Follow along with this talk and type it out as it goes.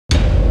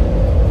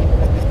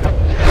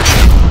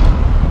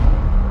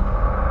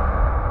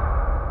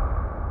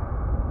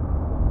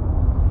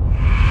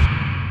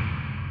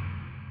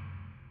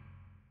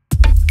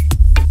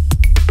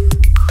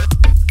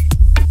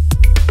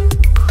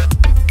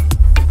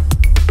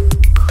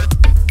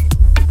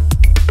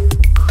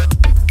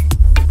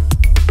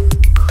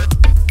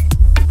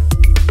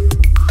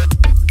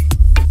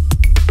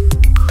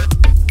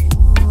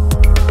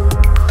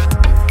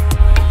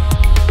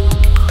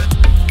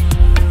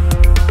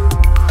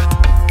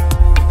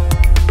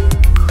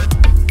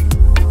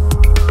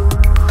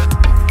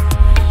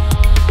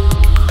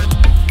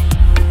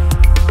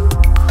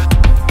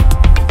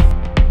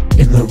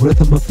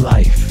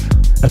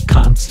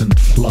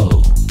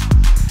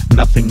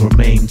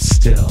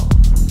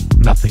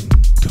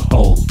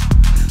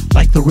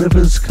Like the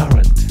river's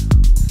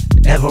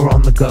current, ever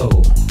on the go,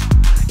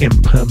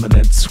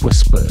 impermanence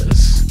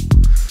whispers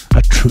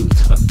a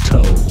truth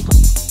untold.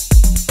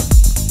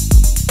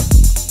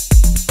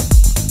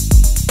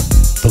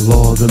 The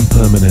law of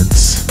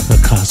impermanence,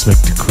 a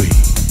cosmic decree.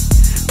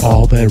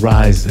 All that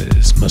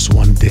rises must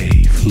one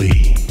day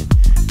flee.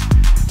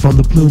 From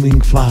the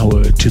blooming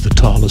flower to the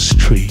tallest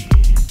tree,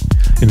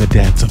 in the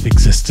dance of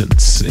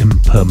existence,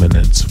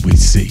 impermanence we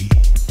see.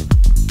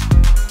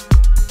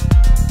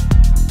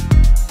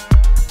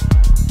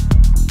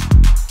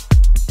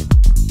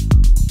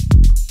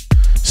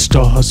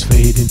 Stars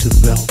fade into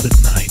the velvet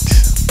night.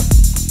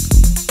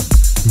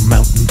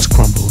 Mountains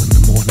crumble in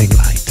the morning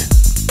light.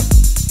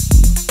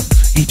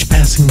 Each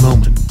passing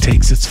moment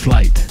takes its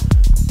flight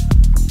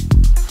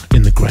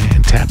in the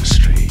grand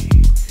tapestry,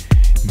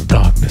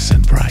 darkness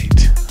and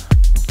bright.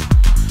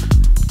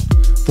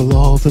 The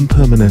law of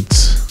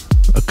impermanence,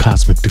 a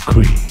cosmic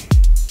decree.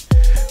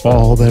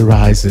 All that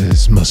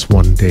rises must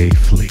one day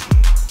flee.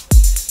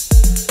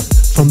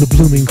 From the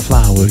blooming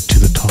flower to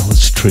the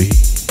tallest tree,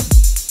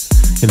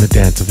 in the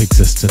dance of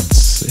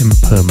existence,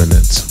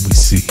 impermanence we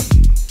see.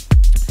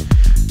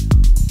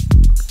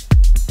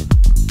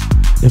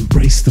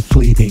 Embrace the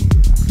fleeting,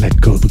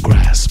 let go the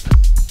grasp.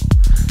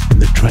 In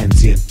the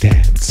transient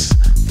dance,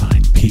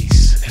 find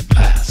peace at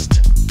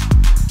last.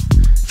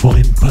 For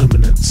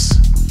impermanence,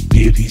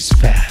 beauty's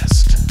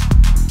fast,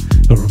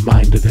 a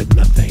reminder that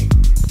nothing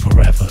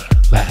forever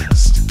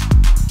lasts.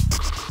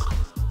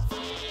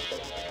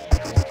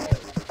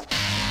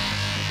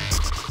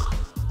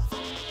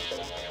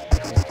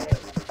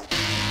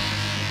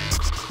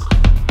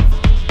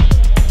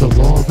 The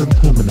law of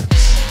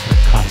impermanence, a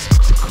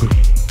cosmic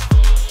decree.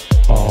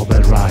 All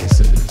that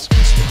rises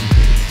must one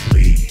day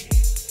flee.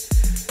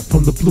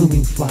 From the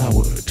blooming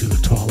flower to the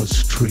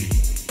tallest tree,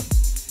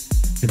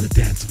 in the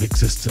dance of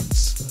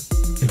existence,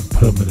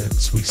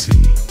 impermanence we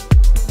see.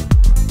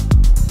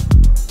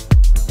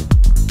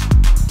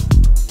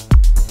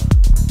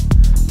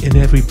 In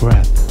every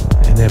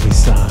breath, in every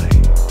sigh,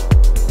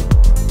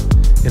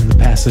 in the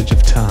passage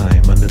of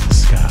time under the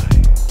sky,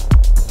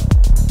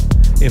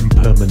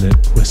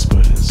 impermanent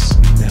whispers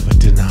never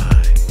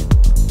deny,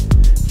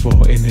 for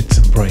in its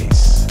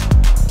embrace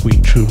we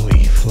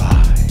truly